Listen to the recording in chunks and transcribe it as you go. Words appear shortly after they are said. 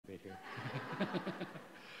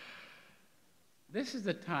This is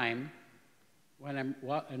the time when I'm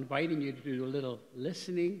inviting you to do a little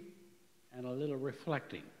listening and a little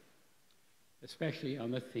reflecting, especially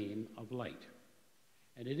on the theme of light.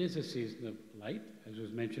 And it is a season of light, as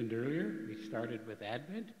was mentioned earlier. We started with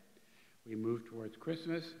Advent, we moved towards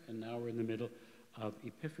Christmas, and now we're in the middle of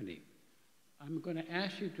Epiphany. I'm going to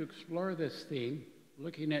ask you to explore this theme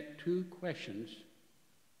looking at two questions,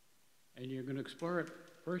 and you're going to explore it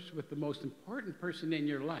first with the most important person in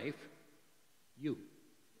your life, you.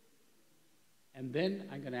 And then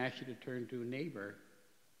I'm going to ask you to turn to a neighbor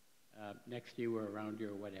next to you or around you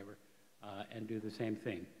or whatever, and do the same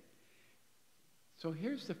thing. So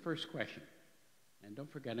here's the first question. And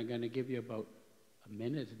don't forget, I'm going to give you about a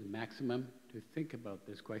minute at the maximum to think about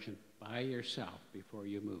this question by yourself before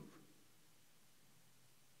you move.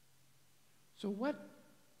 So what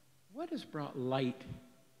has brought light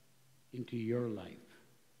into your life?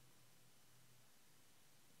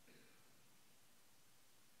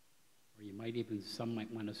 Or you might even, some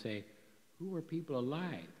might want to say, who are people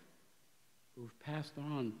alive who've passed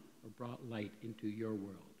on or brought light into your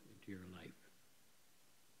world, into your life?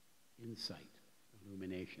 Insight,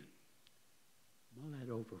 illumination. Mull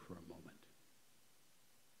that over for a moment.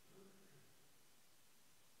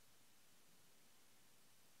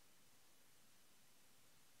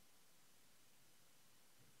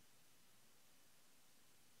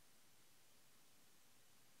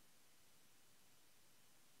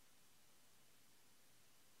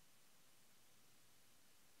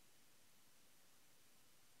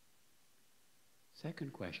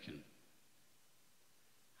 Second question.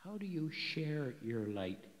 How do you share your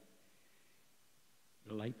light,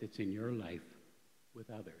 the light that's in your life, with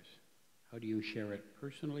others? How do you share it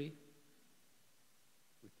personally,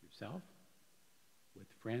 with yourself, with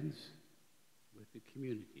friends, with the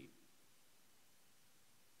community?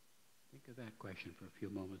 Think of that question for a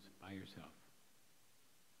few moments by yourself.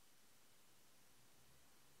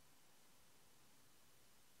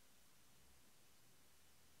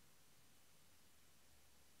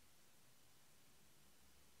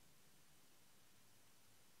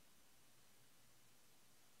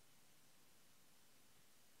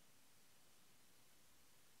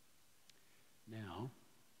 Now,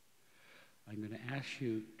 I'm going to ask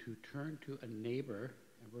you to turn to a neighbor,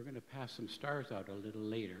 and we're going to pass some stars out a little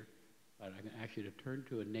later, but I'm going to ask you to turn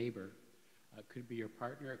to a neighbor. It could be your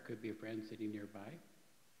partner, it could be a friend sitting nearby,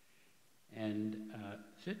 and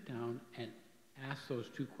sit down and ask those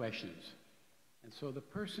two questions. And so the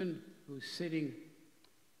person who's sitting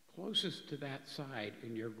closest to that side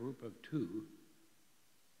in your group of two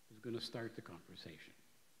is going to start the conversation.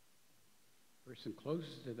 Person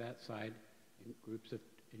closest to that side in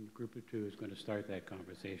group of two is going to start that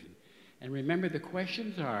conversation. And remember, the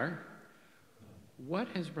questions are, what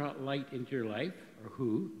has brought light into your life, or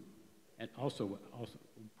who? And also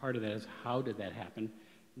part of that is, how did that happen?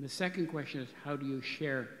 And the second question is, how do you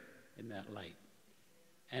share in that light?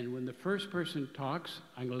 And when the first person talks,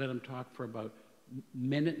 I'm going to let them talk for about a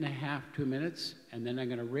minute and a half, 2 minutes, and then I'm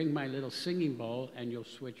going to ring my little singing bowl, and you'll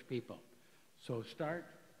switch people. So start.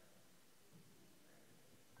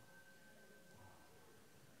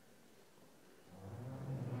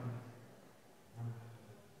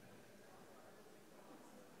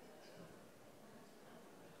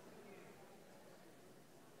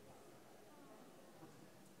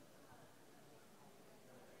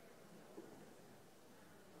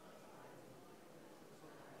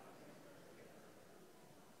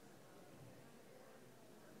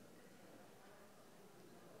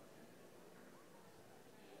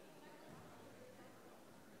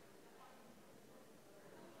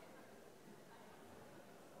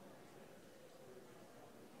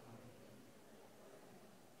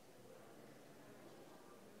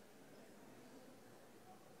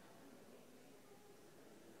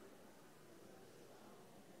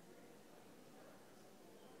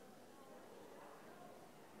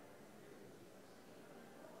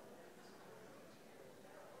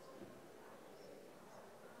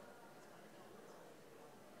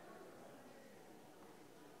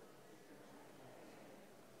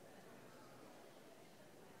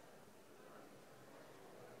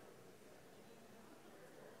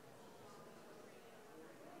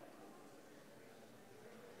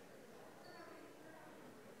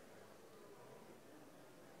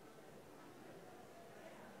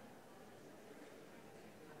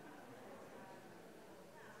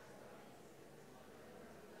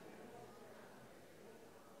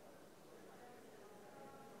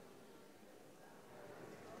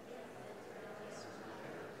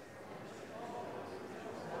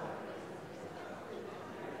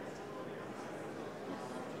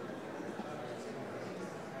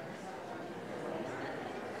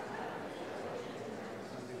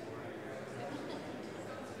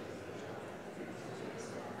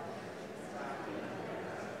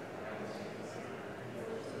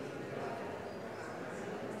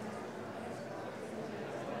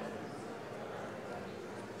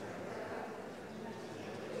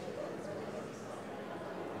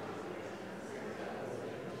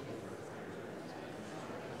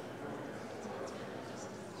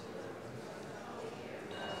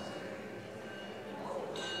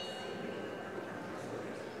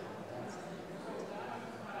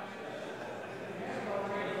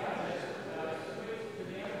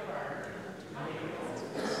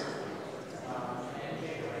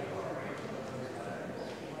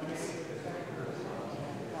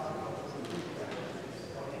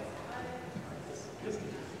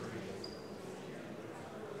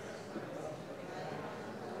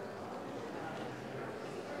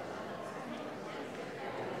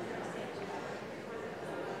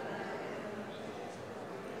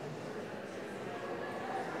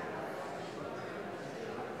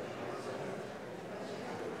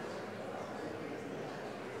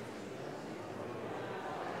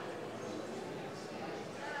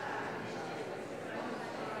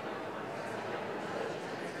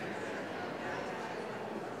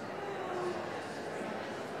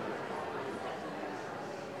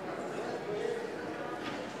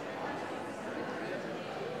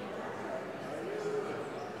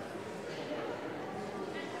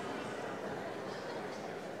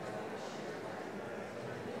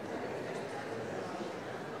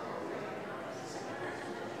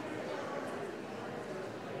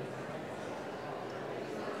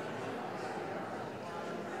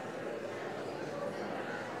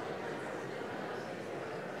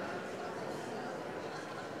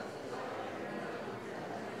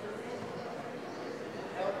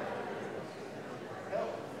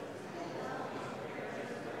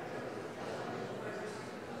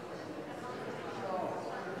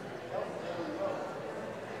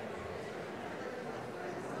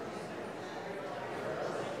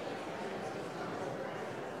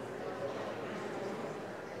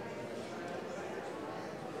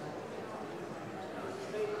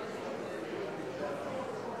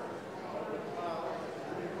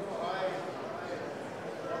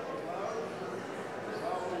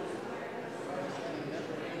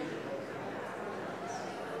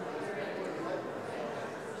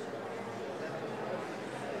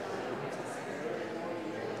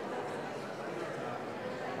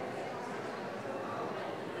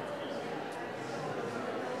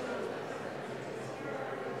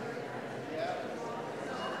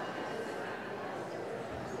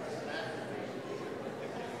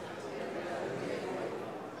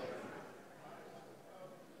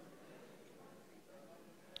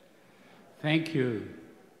 Thank you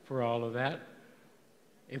for all of that.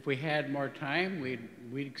 If we had more time,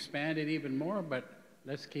 we'd expand it even more, but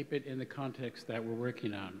let's keep it in the context that we're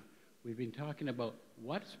working on. We've been talking about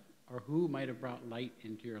what or who might have brought light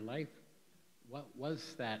into your life. What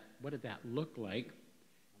was that? What did that look like?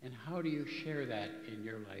 And how do you share that in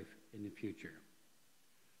your life in the future?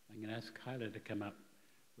 I'm going to ask Kyla to come up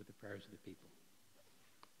with the prayers of the people.